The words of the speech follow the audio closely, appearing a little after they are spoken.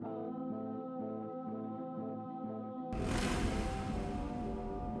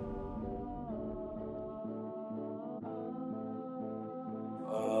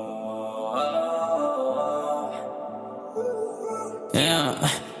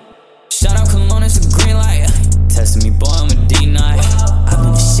Testing me, boy, I'm a D9. I've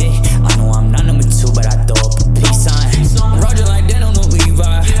been the shit, I know I'm not number 2, but I throw up a peace sign. Roger like that on the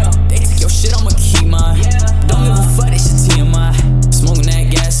Levi. They take your shit, I'ma keep mine. Don't give a fuck, that shit TMI. Smoking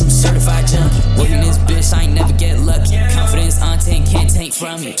that gas, I'm certified junkie. Working this bitch, I ain't never get lucky. Confidence on 10, can't take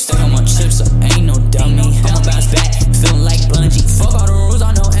from me. Stuck on my chips, so ain't no dummy. I'ma bounce back, feeling like bungee. Fuck all the rules,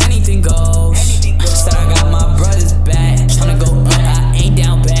 I know anything goes. Said I got my brother's back. Tryna go up, I ain't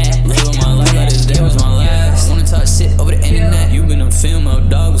down bad. Living my life like this day was my last. Wanna talk shit over the internet. You been on film, old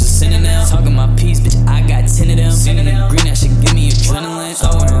dog was a sinner now. Talking my piece, bitch, I got 10 of them. Green, that shit give me adrenaline.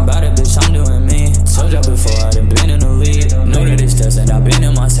 So worrying about it, bitch, I'm doing me. Told y'all before, I done been in the lead. Know that it's tested, I've been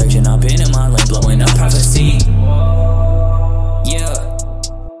in my section, I've been in my lane, blowing up prophecy. Yeah,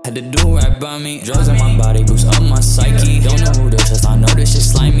 had to do right by me. Drugs in my body, boost up my psyche. Don't know who to trust, I know this shit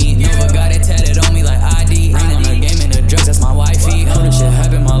slimy. Never got it tatted on me like ID. Ring on the game and the drugs, that's my wifey. Know this shit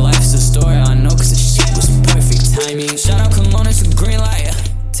happened, my life's a story, I know, cause the shit was perfect timing. Shout out Cologne, it's a green light.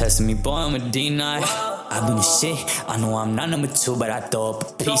 Testing me, boy, I'm a D9. I been the shit, I know I'm not number 2, but I throw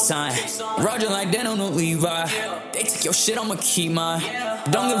up a peace sign. Roger like that on the Levi. They take your shit, I'ma keep mine.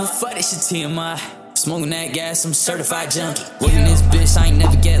 Don't give a fuck, that shit TMI. Smoking that gas, I'm certified junkie. Working this bitch, I ain't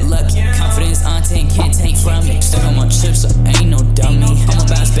never get lucky. Confidence on 10, can't take from me. Stuck on my chips, so ain't no dummy. I'ma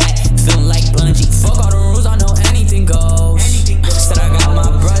bounce back, feeling like bungee. Fuck all the rules, I know anything goes. Said I got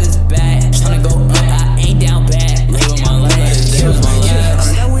my brother's back. Tryna go up, I ain't down bad. Living my life like this day was my last.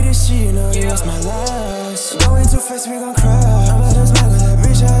 I'm done with this shit, you know, that's my last. Going too fast, we gon' crash. I'm about to smack with that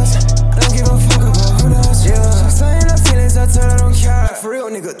bitch ass. I don't give a fuck about who knows. Yeah, she's saying her feelings, I tell her I don't care. For real,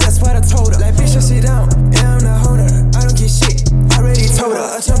 nigga, that's what I told her. Like, bitch, just sit down. Yeah, I'm not holder. I don't get shit. I already told her.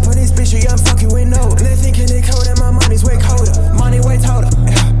 I jump on this bitch, yeah, I'm fucking with no. They thinking they cold and my money's way colder. Money way taller.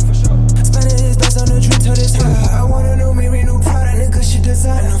 Yeah. Spending his best on the drip till this high. I want a new Miri, new product, nigga, shit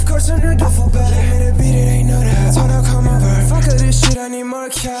design. And of course, a new duffel bag.